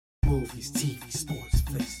Movies, TV, sports,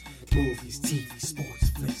 flicks. Movies, TV, sports,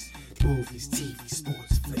 flicks. Movies, TV,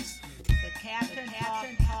 sports, flicks. The Captain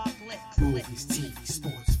Talk Flicks. Movies, TV,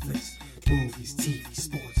 sports, flicks. Movies, TV,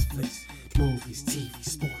 sports, flicks. Movies, TV,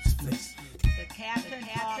 sports, flicks. The Captain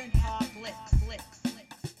Talk Flicks.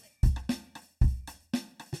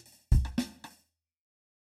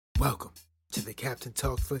 Welcome to the Captain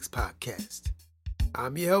Talk Flicks podcast.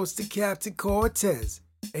 I'm your host, the Captain Cortez,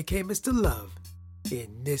 aka Mr. Love,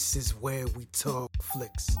 and this is where we talk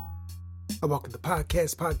flicks. I welcome the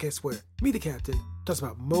podcast where me, the Captain, talks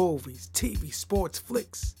about movies, TV, sports,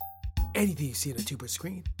 flicks, anything you see on a tuber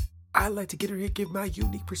screen. I like to get in here and give my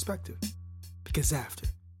unique perspective, because after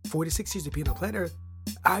 46 years of being on planet Earth,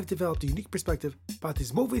 I've developed a unique perspective about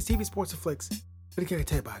these movies, TV, sports, and flicks, but I can't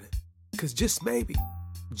tell you about it, because just maybe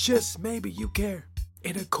you care.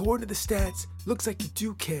 And according to the stats, looks like you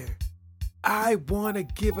do care. I want to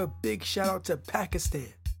give a big shout out to Pakistan.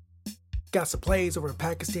 Got some plays over in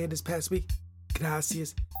Pakistan this past week.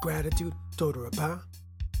 Gracias, gratitude, todo rabah.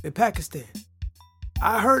 In Pakistan,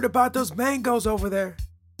 I heard about those mangoes over there.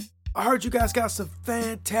 I heard you guys got some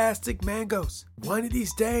fantastic mangoes. One of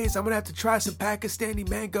these days, I'm going to have to try some Pakistani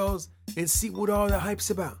mangoes and see what all the hype's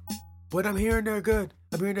about. But I'm hearing they're good.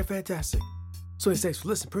 I'm hearing they're fantastic. So thanks for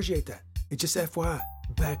listening. Appreciate that. And just FYI,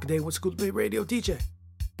 back in the day, went to school to be a radio DJ,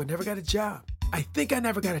 but never got a job. I think I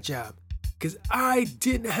never got a job because I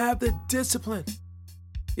didn't have the discipline.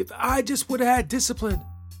 If I just would have had discipline,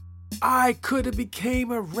 I could have became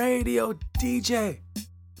a radio DJ,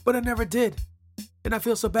 but I never did. And I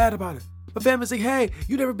feel so bad about it. My family's like, hey,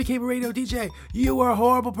 you never became a radio DJ. You were a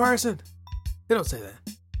horrible person. They don't say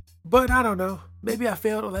that. But I don't know. Maybe I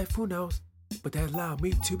failed in life. Who knows? But that allowed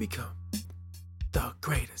me to become the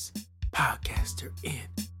greatest podcaster in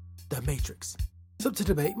the Matrix. Something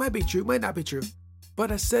to debate. Might be true, might not be true.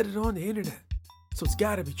 But I said it on the internet. So it's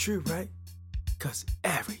gotta be true, right? Because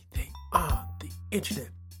everything on the internet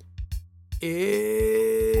is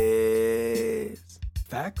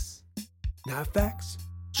facts, not facts,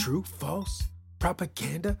 true, false,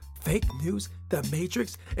 propaganda, fake news, the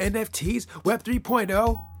Matrix, NFTs, Web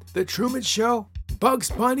 3.0, the Truman Show,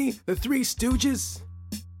 Bugs Bunny, the Three Stooges,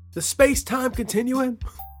 the space-time continuum.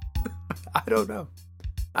 I don't know.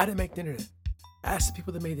 I didn't make the internet. Ask the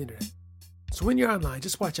people that made the internet. So when you're online,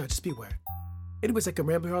 just watch out. Just beware. Anyways, I can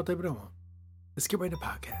ramble here all day, but I won't. Let's get right into the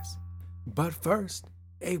podcast. But first,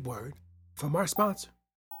 a word from our sponsor.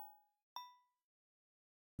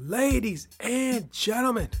 Ladies and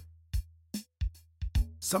gentlemen,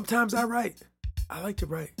 sometimes I write. I like to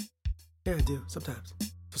write. Yeah, I do, sometimes.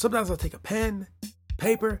 So sometimes I'll take a pen,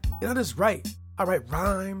 paper, and I'll just write. I write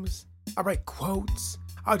rhymes. I write quotes.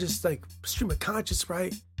 I'll just stream of conscious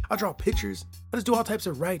write. I'll draw pictures. I'll just do all types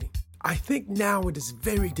of writing. I think now in this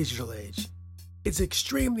very digital age, it's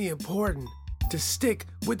extremely important to stick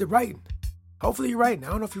with the writing. Hopefully you're writing. I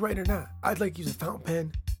don't know if you're writing or not. I'd like to use a fountain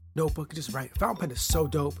pen, notebook, and just write. Fountain pen is so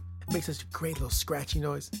dope. It makes such a great little scratchy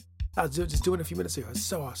noise. I was just doing it a few minutes ago. It's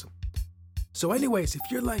so awesome. So anyways, if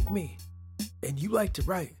you're like me and you like to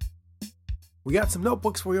write, we got some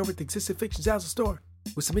notebooks for you over at the Existing Fictions Zazzle store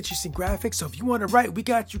with some interesting graphics. So if you want to write, we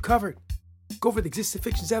got you covered. Go over to the Existing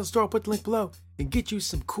Fictions Zazzle store, I'll put the link below, and get you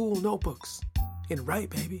some cool notebooks. And write,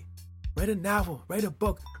 baby. Write a novel, write a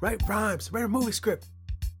book, write rhymes, write a movie script.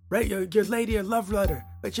 Write your lady a love letter.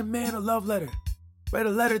 Write your man a love letter. Write a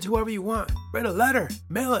letter to whoever you want. Write a letter.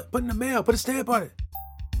 Mail it. Put it in the mail. Put a stamp on it.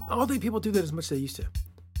 I don't think people do that as much as they used to.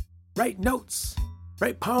 Write notes.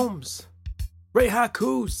 Write poems. Write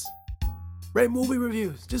haikus. Write movie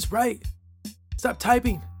reviews. Just write. Stop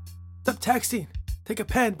typing. Stop texting. Take a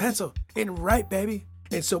pen, pencil, and write, baby.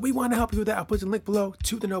 And so we want to help you with that. I'll put the link below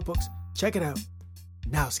to the notebooks. Check it out.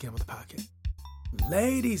 Now let's get on with the podcast.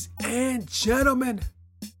 Ladies and gentlemen,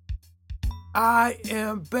 I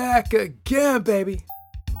am back again, baby.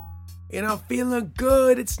 And I'm feeling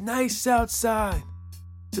good. It's nice outside.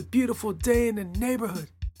 It's a beautiful day in the neighborhood.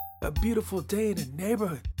 A beautiful day in the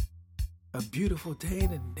neighborhood. A beautiful day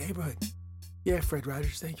in the neighborhood. Yeah, Fred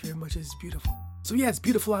Rogers, thank you very much. It's beautiful. So yeah, it's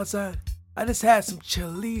beautiful outside. I just had some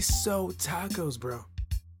chorizo tacos, bro.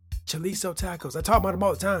 Chorizo tacos. I talk about them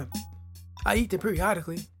all the time. I eat them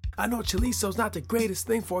periodically. I know chorizo's not the greatest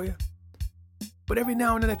thing for you. But every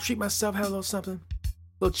now and then I treat myself, have a little something.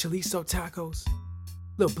 Little chorizo tacos.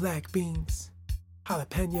 Little black beans.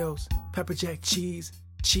 Jalapenos. Pepper jack cheese.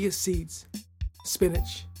 Chia seeds.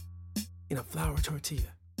 Spinach. And a flour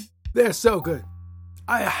tortilla. They're so good.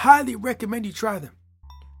 I highly recommend you try them.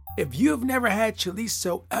 If you've never had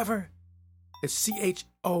chorizo ever, it's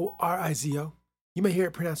C-H-O-R-I-Z-O. You may hear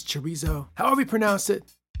it pronounced chorizo. However you pronounce it,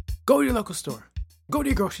 go to your local store. Go to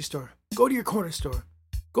your grocery store. Go to your corner store.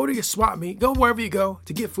 Go to your swap meet, go wherever you go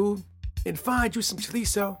to get food, and find you some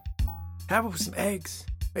chorizo. Have it with some eggs.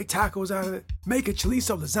 Make tacos out of it. Make a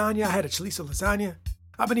chorizo lasagna. I had a chorizo lasagna.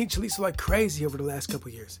 I've been eating chorizo like crazy over the last couple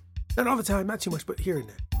of years. Not all the time, not too much, but here and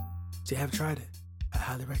there. So you haven't tried it, I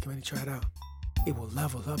highly recommend you try it out. It will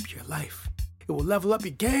level up your life. It will level up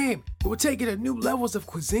your game. It will take you to new levels of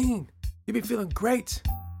cuisine. You'll be feeling great.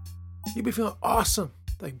 You'll be feeling awesome.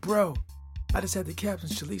 Like, bro, I just had the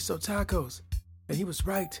Captain's chorizo tacos. And he was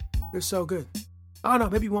right. They're so good. I don't know,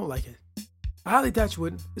 maybe you won't like it. I highly doubt you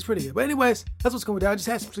wouldn't. It's pretty good. But anyways, that's what's going down. I just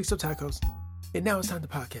had some chorizo tacos. And now it's time to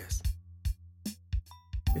podcast.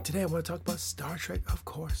 And today I want to talk about Star Trek, of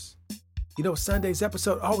course. You know, Sunday's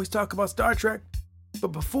episode always talk about Star Trek. But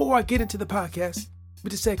before I get into the podcast, let me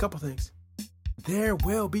just say a couple things. There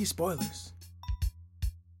will be spoilers.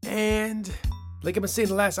 And like I've been saying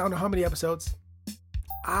the last I don't know how many episodes,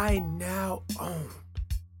 I now own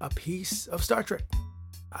a piece of Star Trek.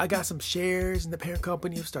 I got some shares in the parent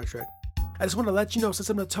company of Star Trek. I just want to let you know, since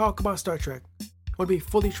I'm going to talk about Star Trek, I want to be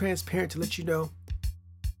fully transparent to let you know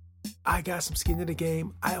I got some skin in the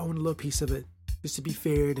game. I own a little piece of it, just to be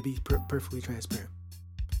fair, to be perfectly transparent.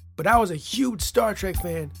 But I was a huge Star Trek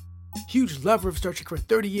fan, huge lover of Star Trek for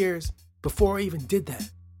 30 years before I even did that.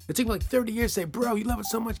 It took me like 30 years to say, bro, you love it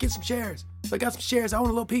so much, get some shares. So I got some shares, I own a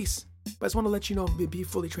little piece. But I just want to let you know and be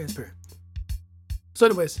fully transparent. So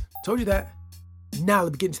anyways, told you that. Now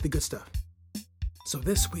let me get into the good stuff. So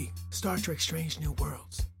this week, Star Trek Strange New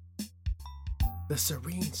Worlds. The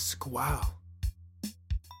Serene Squall.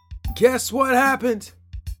 Guess what happened?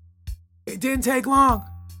 It didn't take long.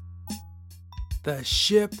 The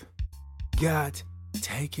ship got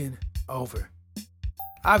taken over.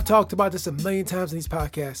 I've talked about this a million times in these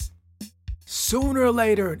podcasts. Sooner or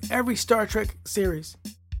later, in every Star Trek series,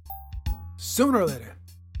 sooner or later,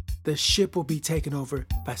 the ship will be taken over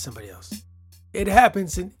by somebody else. It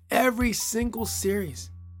happens in every single series,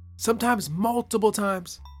 sometimes multiple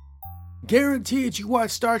times. Guaranteed you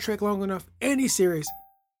watch Star Trek long enough, any series,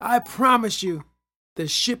 I promise you, the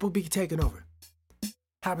ship will be taken over.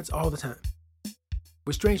 Happens all the time.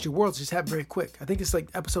 With Strange New Worlds, it just happened very quick. I think it's like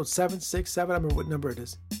episode 7, 6, 7. I don't remember what number it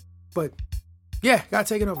is. But yeah, got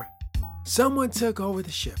taken over. Someone took over the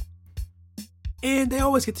ship. And they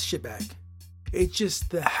always get the ship back. It's just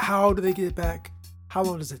the how do they get it back? How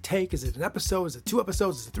long does it take? Is it an episode? Is it 2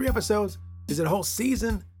 episodes? Is it 3 episodes? Is it a whole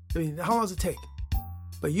season? I mean, how long does it take?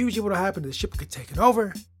 But usually what will happen is the ship will get taken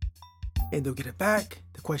over and they'll get it back.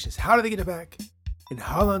 The question is, how do they get it back? And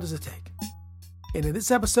how long does it take? And in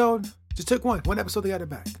this episode, just took one episode they got it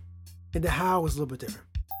back. And the how is a little bit different.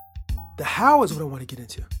 The how is what I want to get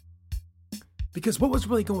into. Because what was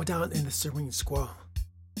really going down in the Serene Squall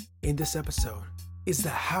in this episode is the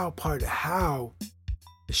how part of how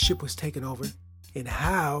the ship was taken over and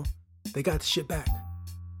how they got the ship back.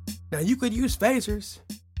 Now you could use phasers.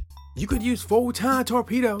 You could use photon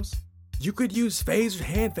torpedoes. You could use phasers,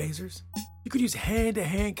 hand phasers. You could use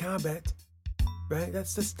hand-to-hand combat. Right?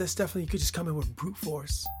 That's definitely, you could just come in with brute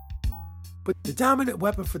force. But the dominant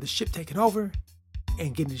weapon for the ship taking over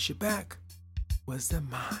and getting the ship back was the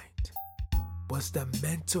mind. Was the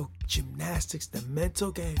mental gymnastics, the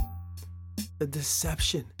mental game, the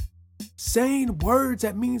deception. Saying words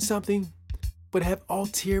that mean something, but have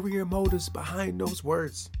ulterior motives behind those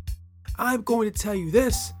words. I'm going to tell you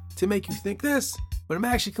this to make you think this, but I'm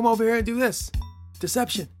actually come over here and do this.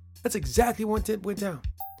 Deception. That's exactly what went down.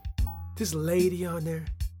 This lady on there,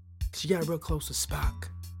 she got real close to Spock.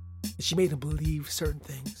 And she made him believe certain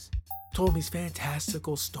things. Told him these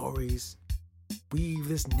fantastical stories. Weave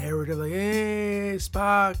this narrative like, hey,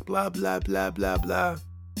 Spock, blah, blah, blah, blah, blah.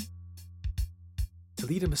 To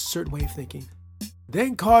lead him a certain way of thinking.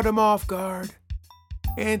 Then caught him off guard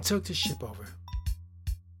and took the ship over.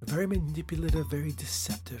 Very manipulative, very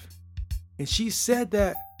deceptive. And she said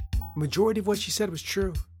that the majority of what she said was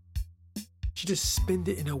true. She just spinned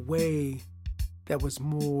it in a way that was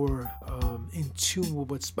more in tune with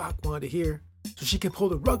what Spock wanted to hear, so she could pull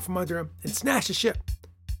the rug from under him and snatch the ship.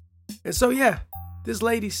 And so yeah, this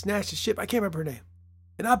lady snatched the ship. I can't remember her name.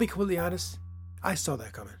 And I'll be completely honest, I saw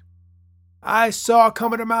that coming. I saw it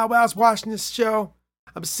coming a mile while I was watching this show.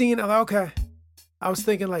 I'm seeing it like, okay. I was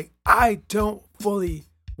thinking like, I don't fully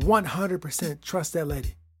 100% trust that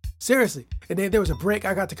lady. Seriously. And then there was a break.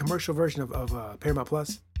 I got the commercial version of Paramount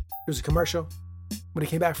Plus. There was a commercial. When it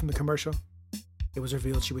came back from the commercial, it was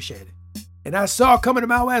revealed she was shaded. And I saw it coming to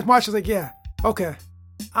my last watch. I was like, yeah, okay.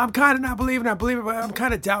 I'm kind of not believing I believe it, but I'm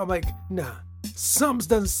kind of doubting. Like, nah, something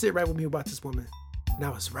doesn't sit right with me about this woman. And I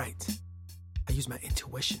was right. I used my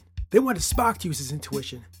intuition. They wanted Spock to use his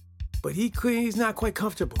intuition, but he's not quite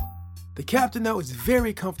comfortable. The captain, though, is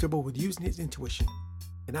very comfortable with using his intuition.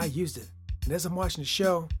 and I used it. And as I'm watching the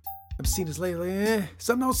show, I'm seeing this lady like,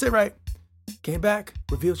 something don't sit right. Came back,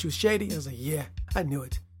 revealed she was shady. I was like, yeah, I knew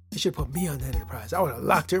it. You should have put me on the Enterprise. I would have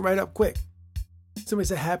locked her right up quick. Somebody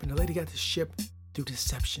said happened. The lady got the ship through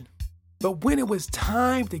deception. But when it was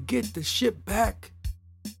time to get the ship back,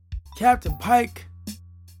 Captain Pike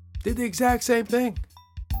did the exact same thing.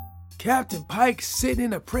 Captain Pike, sitting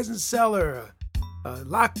in a prison cellar,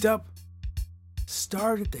 locked up,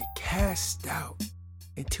 started to cast doubt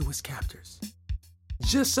into his captors.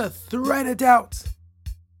 Just a thread of doubt.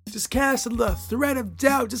 Just cast a thread of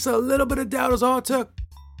doubt. Just a little bit of doubt is all it took.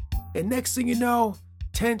 And next thing you know,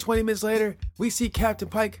 10, 20 minutes later, we see Captain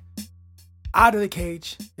Pike out of the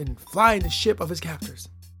cage and flying the ship of his captors.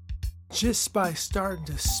 Just by starting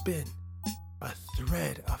to spin a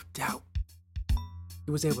thread of doubt,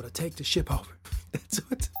 he was able to take the ship over.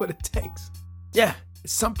 That's what it takes. Yeah,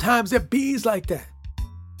 sometimes it bees like that.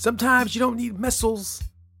 Sometimes you don't need missiles.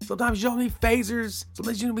 Sometimes you don't need phasers.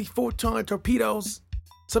 Sometimes you don't need photon torpedoes.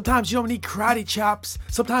 Sometimes you don't need karate chops.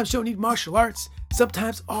 Sometimes you don't need martial arts.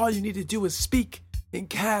 Sometimes all you need to do is speak and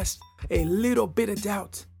cast a little bit of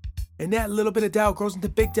doubt. And that little bit of doubt grows into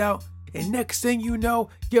big doubt. And next thing you know,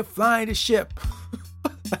 you're flying the ship.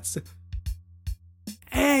 That's it.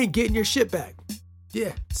 And getting your ship back.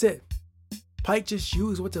 Yeah, that's it. Pike just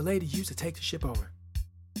used what the lady used to take the ship over.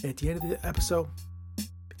 And at the end of the episode,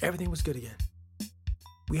 everything was good again.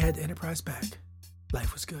 We had the Enterprise back.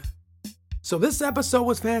 Life was good. So this episode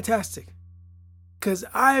was fantastic. Because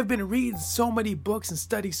I've been reading so many books and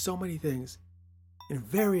studied so many things. And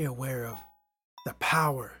very aware of the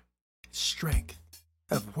power, strength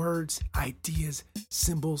of words, ideas,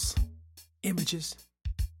 symbols, images.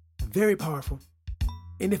 Very powerful.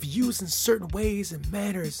 And if used in certain ways and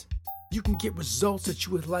manners, you can get results that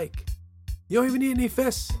you would like. You don't even need any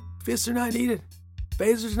fists. Fists are not needed.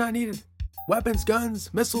 Phasers not needed. Weapons,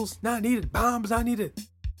 guns, missiles not needed. Bombs not needed.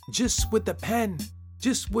 Just with the pen,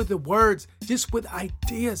 just with the words, just with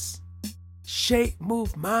ideas. Shape,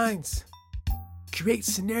 move minds. Create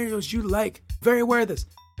scenarios you like. Very aware of this.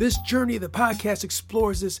 This journey of the podcast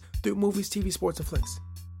explores this through movies, TV, sports, and flicks.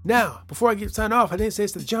 Now, before I sign off, I didn't say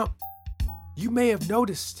this to the jump. You may have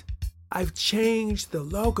noticed I've changed the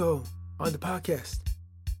logo on the podcast.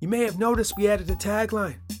 You may have noticed we added a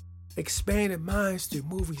tagline, expanded minds through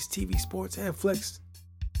movies, TV, sports, and flicks.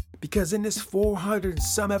 Because in this 400 and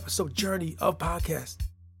some episode journey of podcast,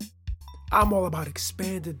 I'm all about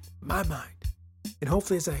expanding my mind. And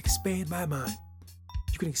hopefully as I expand my mind,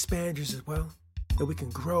 you can expand yours as well. And we can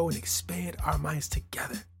grow and expand our minds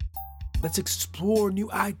together. Let's explore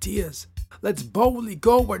new ideas. Let's boldly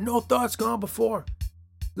go where no thought's gone before.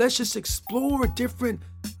 Let's just explore different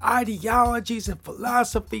ideologies and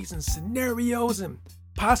philosophies and scenarios and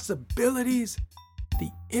possibilities.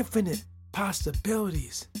 The infinite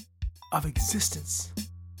possibilities of existence.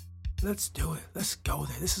 Let's do it. Let's go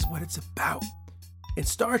there. This is what it's about. And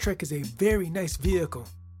Star Trek is a very nice vehicle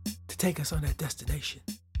to take us on that destination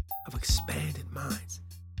of expanded minds.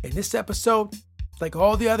 And this episode, like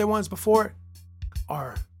all the other ones before it,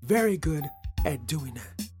 are very good at doing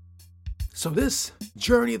that. So this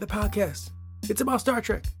journey of the podcast, it's about Star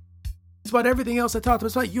Trek. It's about everything else I talked about.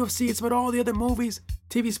 It's about UFC. It's about all the other movies,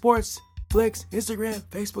 TV, sports, flicks, Instagram,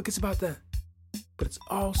 Facebook. It's about that. But it's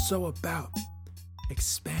also about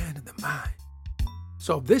expanding the mind.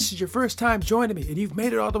 So if this is your first time joining me and you've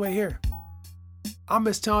made it all the way here, I'm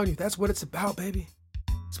just telling you, that's what it's about, baby.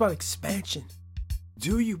 It's about expansion.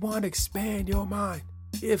 Do you want to expand your mind?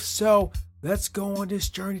 If so, let's go on this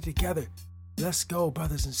journey together. Let's go,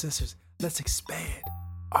 brothers and sisters. Let's expand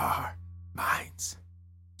our minds.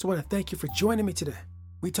 So I want to thank you for joining me today.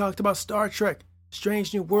 We talked about Star Trek,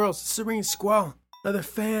 Strange New Worlds, Serene, Squall. Another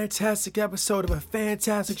fantastic episode of a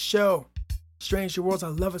fantastic show. Strange New Worlds, I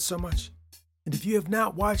love it so much. And if you have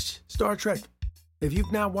not watched Star Trek, if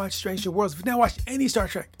you've not watched Strange New Worlds, if you've not watched any Star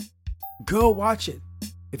Trek, go watch it.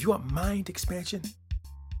 If you want mind expansion,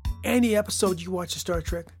 any episode you watch of Star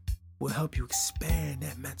Trek will help you expand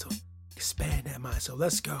that mental, expand that mind. So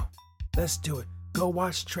let's go. Let's do it. Go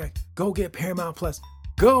watch Trek. Go get Paramount Plus.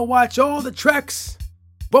 Go watch all the Treks.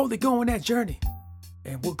 Boldly go on that journey.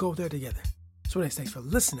 And we'll go there together. So thanks for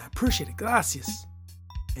listening. I appreciate it. Gracias.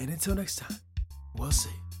 And until next time, we'll see.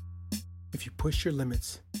 If you push your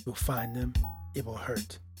limits, you'll find them. It will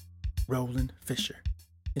hurt. Roland Fisher.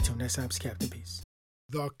 Until next time, it's Captain Peace.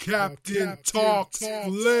 The Captain Talks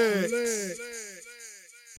Flicks.